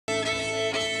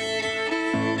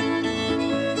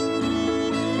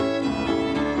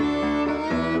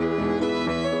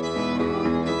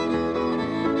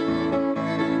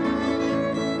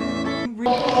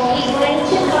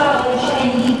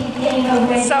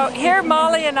So here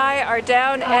Molly and I are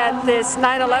down at this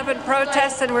 9/11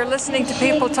 protest and we're listening to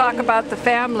people talk about the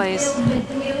families.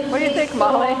 What do you think,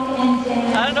 Molly?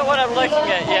 I don't know what I'm looking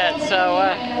at yet, so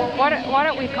why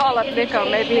don't we call up Nico?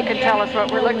 Maybe he can tell us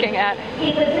what we're looking at.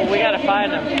 We gotta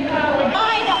find him.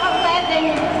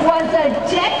 9/11 was a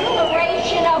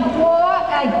declaration of war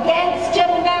against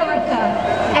America,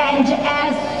 and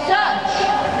as such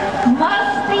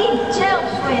must be dealt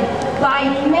with by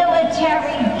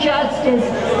military justice.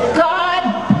 God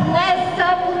bless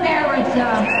America.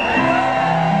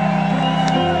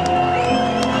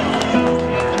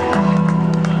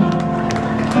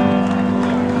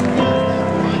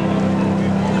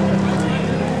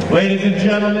 Ladies and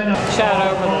gentlemen, Shout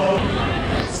over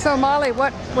them. So Molly,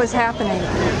 what was happening?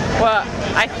 Well,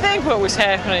 I think what was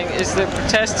happening is they're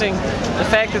protesting the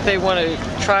fact that they want to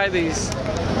try these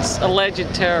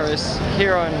alleged terrorists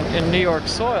here in New York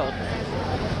soil.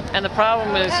 And the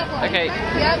problem is, okay,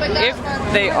 if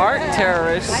they aren't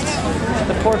terrorists,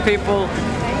 the poor people,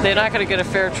 they're not going to get a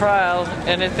fair trial.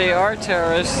 And if they are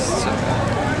terrorists,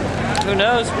 who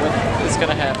knows what is going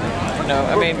to happen? You know,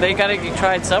 I mean, they got to get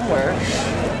tried somewhere.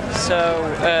 So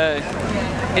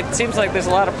it seems like there's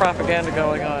a lot of propaganda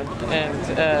going on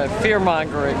and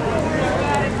fear-mongering,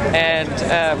 and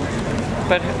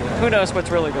but who knows what's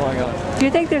really going on. Do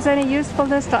you think there's any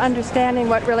usefulness to understanding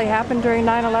what really happened during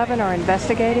 9/11 or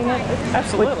investigating it?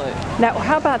 Absolutely. Now,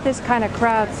 how about this kind of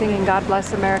crowd singing God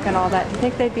Bless America and all that? Do you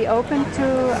think they'd be open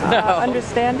to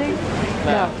understanding?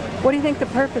 No. What do you think the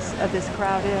purpose of this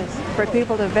crowd is? For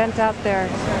people to vent out their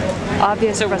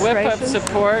obvious frustrations? To whip up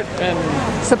support and...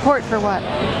 Support for what?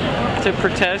 To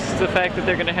protest the fact that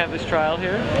they're going to have this trial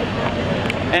here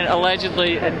and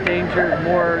allegedly endanger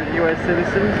more U.S.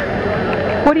 citizens.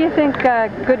 What do you think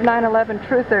good 9/11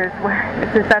 truthers,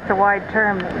 since that's a wide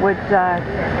term, would,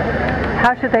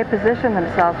 how should they position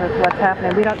themselves with what's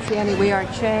happening? We don't see any We Are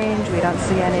Change, we don't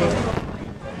see any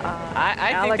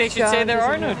I think they should say there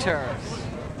are no terrorists.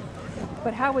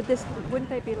 But how would this,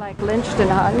 wouldn't they be like lynched and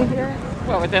hung here?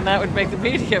 Well, but then that would make the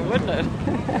media, wouldn't it?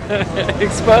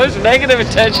 Exposure, negative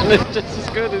attention is just as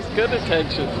good as good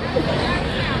attention.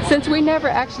 Since we never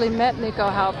actually met Nico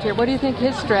Haupt here, what do you think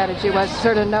his strategy was,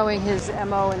 sort of knowing his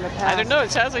MO in the past? I don't know,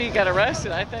 it sounds like he got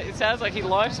arrested. It sounds like he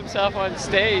launched himself on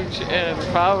stage and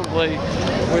probably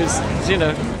was, you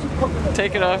know,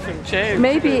 taken off and chained.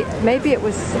 Maybe it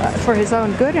was for his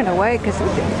own good in a way, because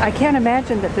I can't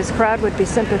imagine that this crowd would be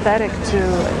sympathetic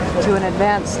to an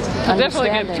advanced understanding. Definitely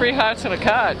get 3 hots and a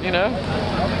cot, you know?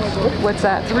 What's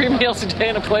that? 3 meals a day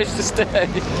and a place to stay.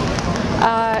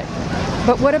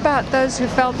 But what about those who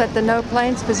felt that the no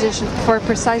planes position, for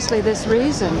precisely this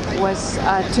reason, was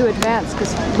too advanced?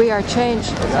 Because We Are Change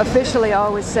officially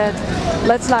always said,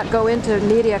 let's not go into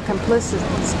media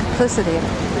complicity.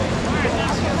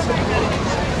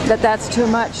 That's too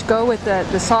much. Go with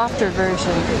the softer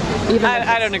version. Even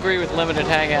I don't agree with limited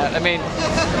hangout. I mean,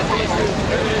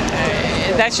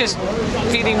 that's just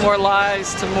feeding more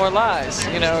lies to more lies.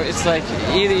 You know, it's like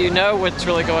either you know what's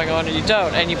really going on or you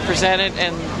don't, and you present it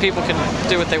and people can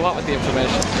do what they want with the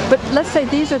information. But let's say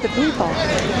these are the people.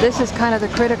 This is kind of the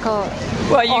critical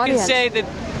Well, you audience. can say that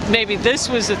maybe this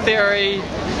was a theory,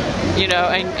 you know,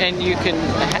 and you can...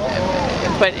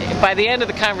 But by the end of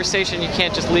the conversation, you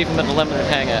can't just leave them in a limited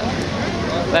hangout.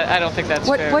 I don't think that's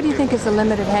fair. What do you think is a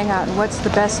limited hangout, and what's the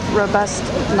best robust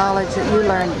knowledge that you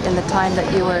learned in the time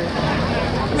that you were...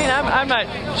 I mean, I'm not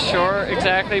sure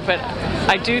exactly, but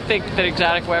I do think that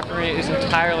exotic weaponry is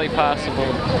entirely possible.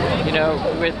 You know,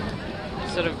 with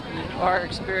sort of our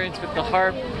experience with the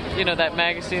harp, you know, that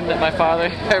magazine that my father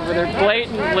had, where they're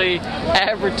blatantly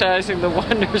advertising the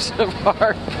wonders of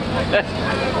harp.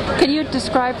 Can you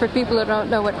describe for people who don't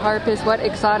know what harp is, what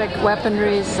exotic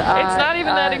weaponries? It's not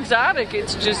even that exotic.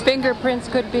 It's just fingerprints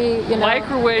could be, you know,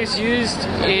 microwaves used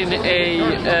in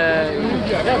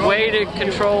a way to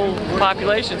control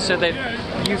population, so that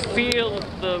you feel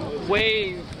the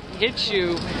wave hits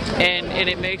you and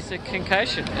it makes a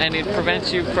concussion and it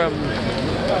prevents you from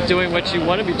doing what you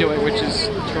want to be doing, which is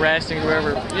harassing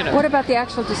whoever, you know. What about the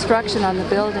actual destruction on the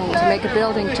building, to make a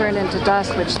building turn into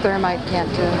dust, which thermite can't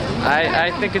do?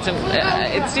 I think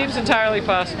it seems entirely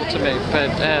possible to me, but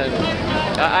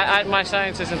my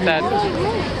science isn't that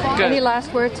good. Any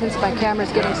last words, since my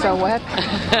camera's getting so wet?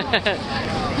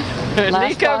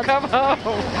 Nico, come home!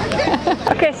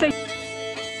 Okay, so...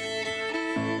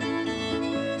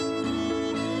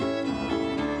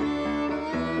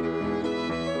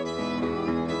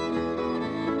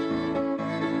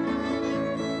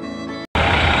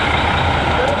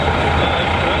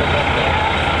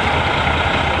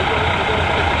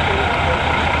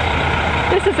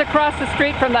 This is across the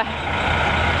street from the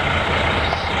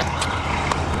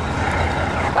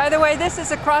Anyway, this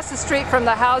is across the street from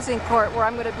the housing court where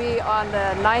I'm going to be on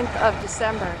the 9th of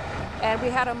December. And we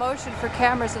had a motion for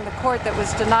cameras in the court that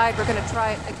was denied. We're going to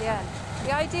try it again.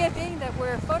 The idea being that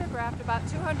we're photographed about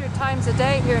 200 times a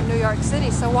day here in New York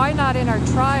City, so why not in our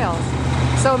trials?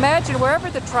 So imagine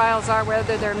wherever the trials are,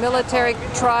 whether they're military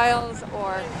trials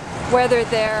or whether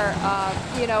they're,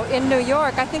 you know, in New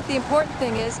York, I think the important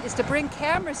thing is to bring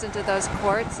cameras into those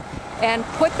courts and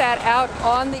put that out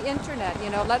on the internet,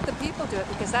 you know, let the people do it,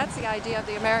 because that's the idea of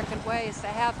the American way, is to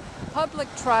have public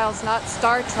trials, not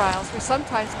star trials, where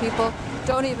sometimes people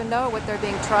don't even know what they're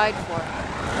being tried for.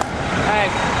 All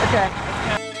right.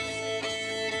 Okay.